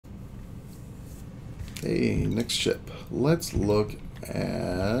Hey, next ship. Let's look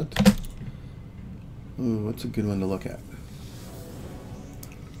at... Ooh, what's a good one to look at?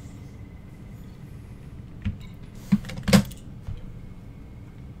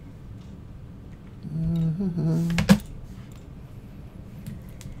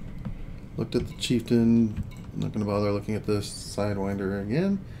 Looked at the Chieftain. I'm not going to bother looking at this Sidewinder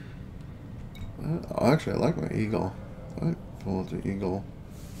again. Actually, I like my Eagle. I'll pull out the Eagle.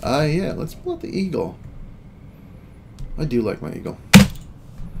 Yeah, let's pull out the Eagle. I do like my Eagle.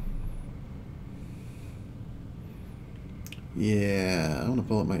 Yeah, I want to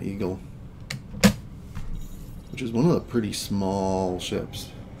pull out my Eagle. Which is one of the pretty small ships.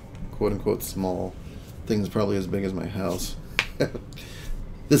 Quote unquote small. Thing's probably as big as my house.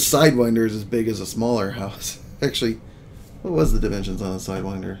 This Sidewinder is as big as a smaller house. Actually, what was the dimensions on a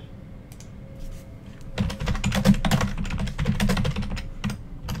Sidewinder?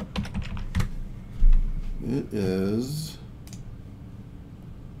 It is...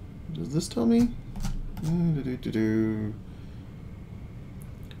 Does this tell me?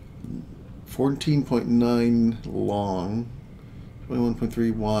 14.9 long,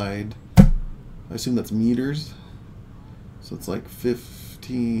 21.3 wide. I assume that's meters. So it's like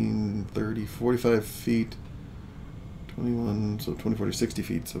 15, 30, 45 feet. 21, so 20, 40, 60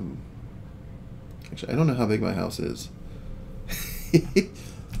 feet. So actually, I don't know how big my house is. The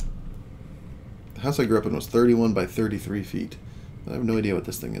house I grew up in was 31 by 33 feet. I have no idea what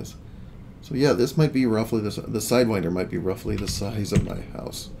this thing is. So yeah, this might be roughly, the Sidewinder might be roughly the size of my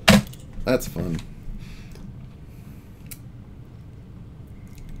house. That's fun.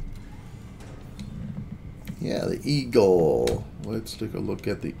 Yeah, the Eagle. Let's take a look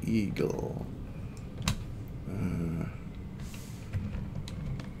at the Eagle.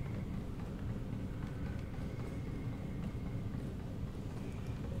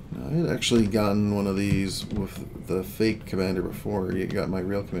 I had actually gotten one of these with the fake commander before you got my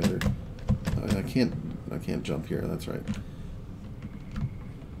real commander. I can't jump here. That's right.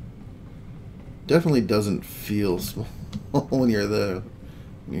 Definitely doesn't feel small when you're there.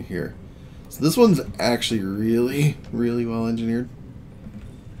 When you're here. So this one's actually really, really well engineered.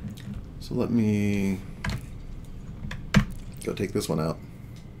 So let me go take this one out.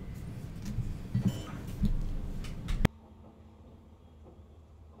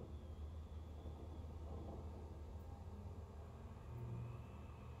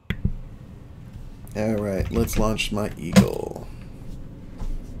 Alright, let's launch my Eagle.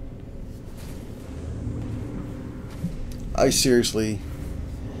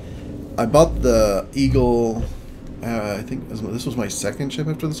 I bought the Eagle, I think this was my second ship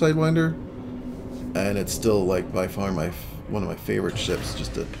after the Sidewinder, and it's still like by far one of my favorite ships.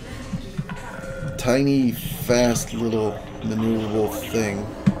 Just a tiny, fast little maneuverable thing.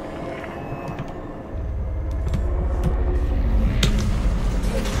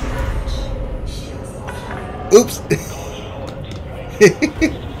 Oops!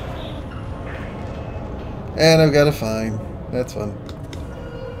 And I've got a fine. That's fun.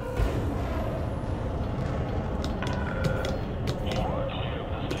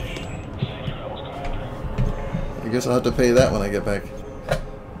 I guess I'll have to pay that when I get back.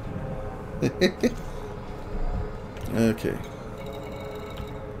 Okay.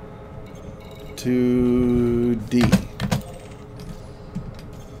 2D.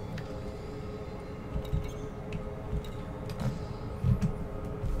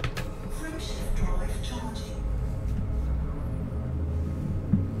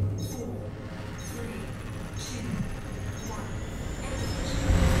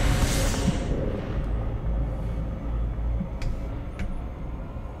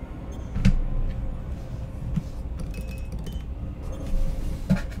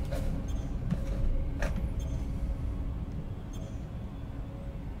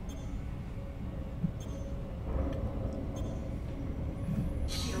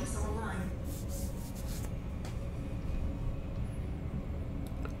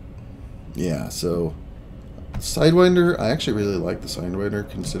 Yeah, so Sidewinder, I actually really like the Sidewinder,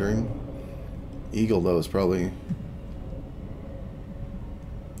 considering Eagle though is probably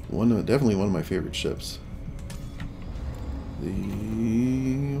definitely one of my favorite ships.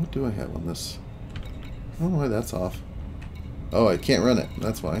 What do I have on this? I don't know why that's off. Oh, I can't run it.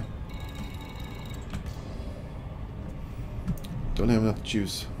 That's why. Don't have enough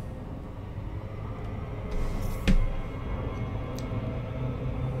juice.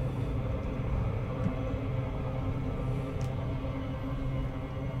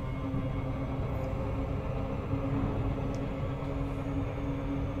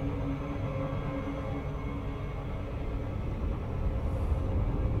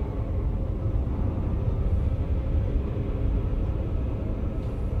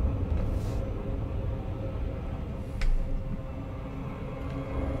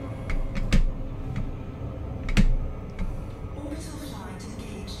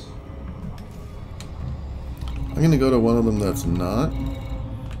 I'm gonna go to one of them that's not.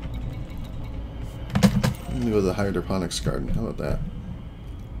 I'm gonna go to the hydroponics garden. How about that?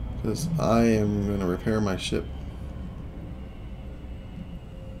 Because I am gonna repair my ship.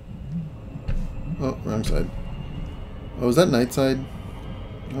 Oh, wrong side. Oh, is that night side?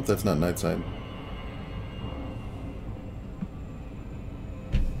 I hope that's not night side.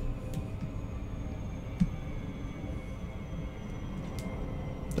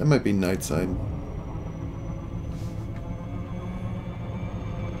 That might be night side.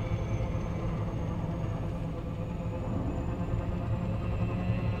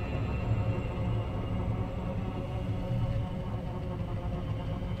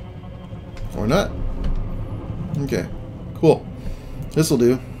 Or not. Okay, cool. This'll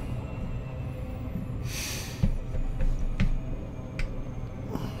do.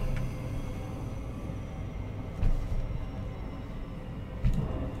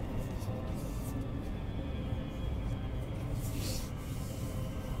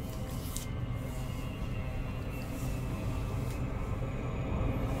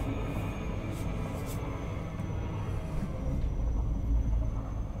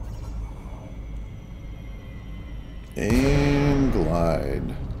 And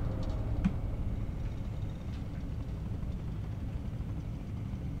glide.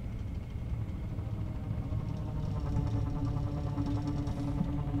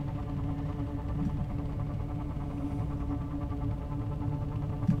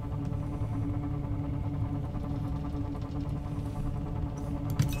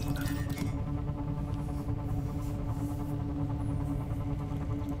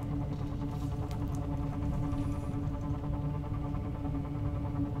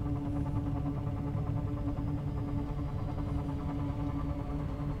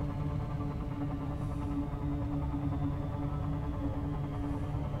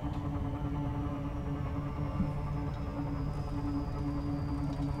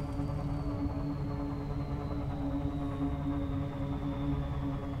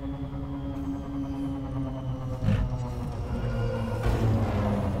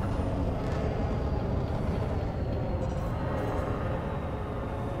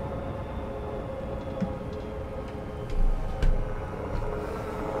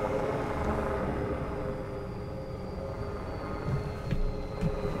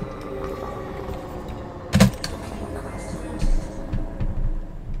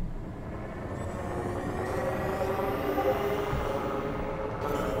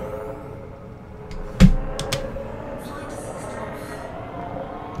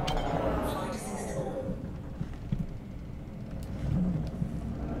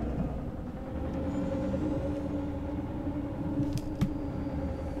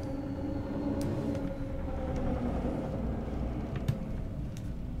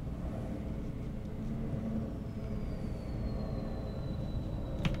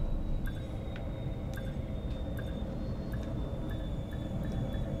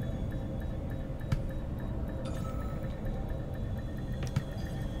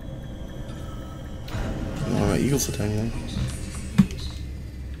 My eagle's so tiny there.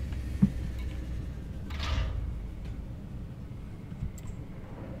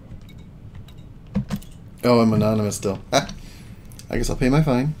 Oh, I'm anonymous still. I guess I'll pay my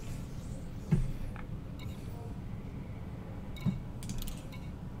fine.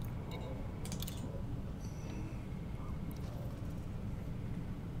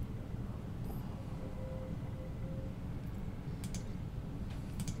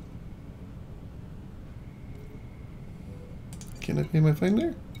 Can I pay my fine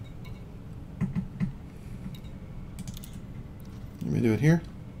there? Let me do it here.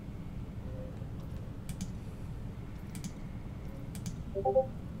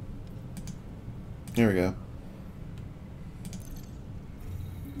 There we go.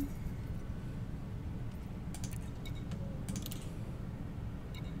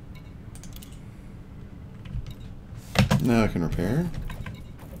 Now I can repair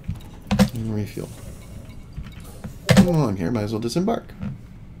and refuel. While I'm here, might as well disembark.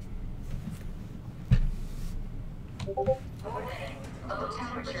 Low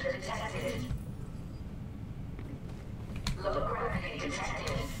temperature detected. Low gravity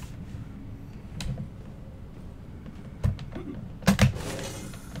detected.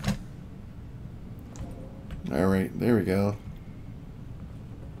 Alright, there we go.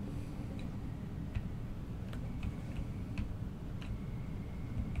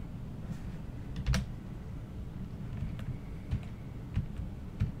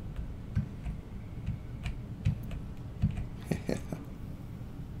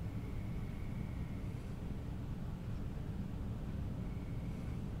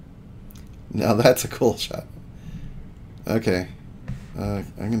 Now that's a cool shot. Okay. I'm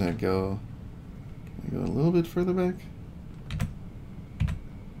gonna go a little bit further back.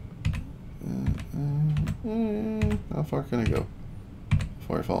 How far can I go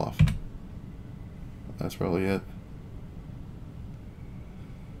before I fall off? That's probably it.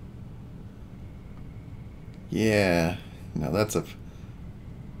 Yeah. Now that's a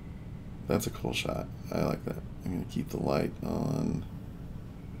cool shot. I like that. I'm gonna keep the light on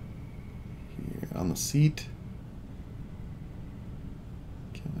here on the seat.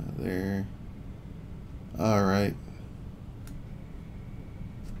 Kind of there. All right.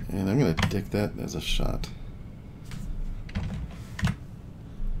 And I'm gonna take that as a shot.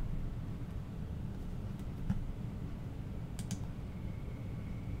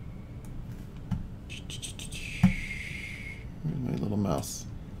 Where's my little mouse?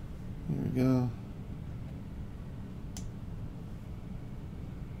 There we go.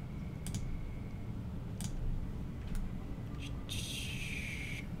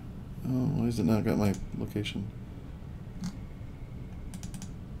 Oh, why has it not got my location?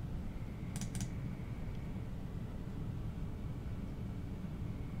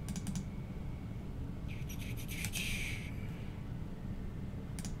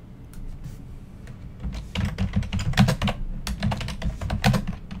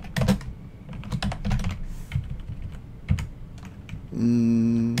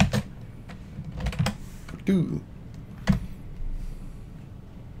 Mk2.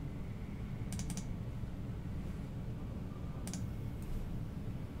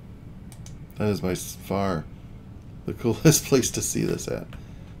 That is by far the coolest place to see this at.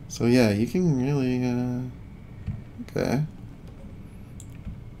 So yeah, you can really, okay.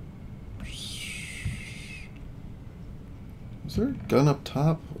 Is there a gun up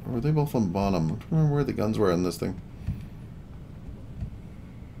top, or were they both on bottom? I don't remember where the guns were on this thing.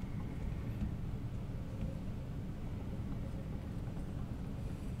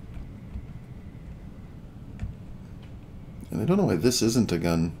 And I don't know why this isn't a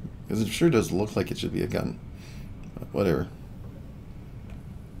gun, because it sure does look like it should be a gun. But whatever.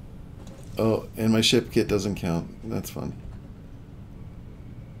 Oh, and my ship kit doesn't count. That's fun.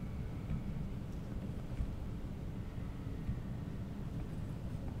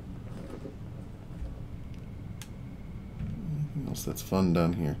 Anything else that's fun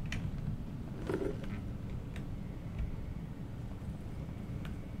down here?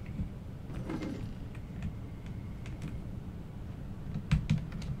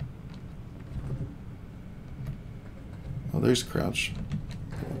 Oh, there's crouch.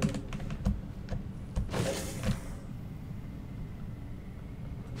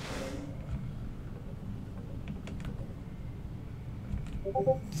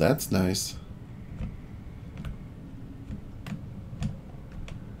 That's nice.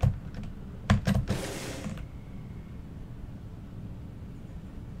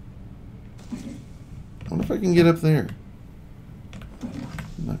 I wonder if I can get up there.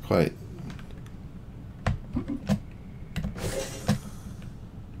 Not quite.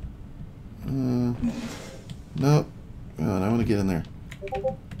 Nope. Oh, and I want to get in there.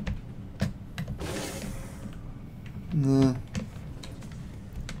 No.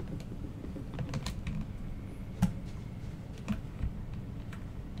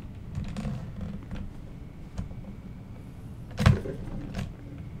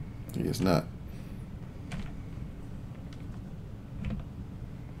 I guess not.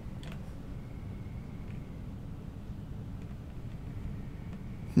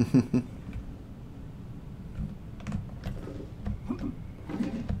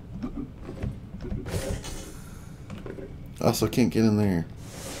 Also can't get in there.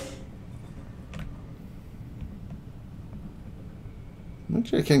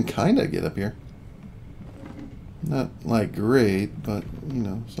 Actually, I can kind of get up here. Not like great, but you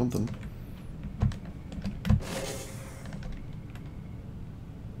know, something.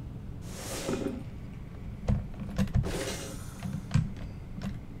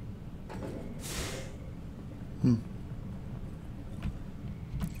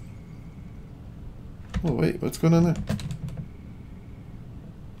 Oh wait, what's going on there?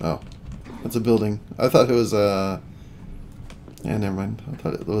 Oh, that's a building. I thought it was yeah, never mind. I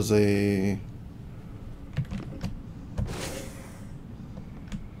thought it was a...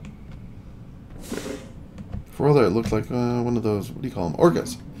 For all that, it looked like one of those, what do you call them?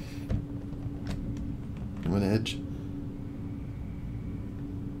 Orcas. From an edge.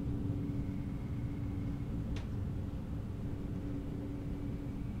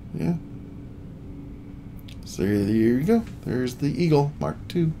 Yeah. So there you go. There's the Eagle Mark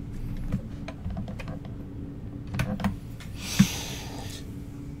II.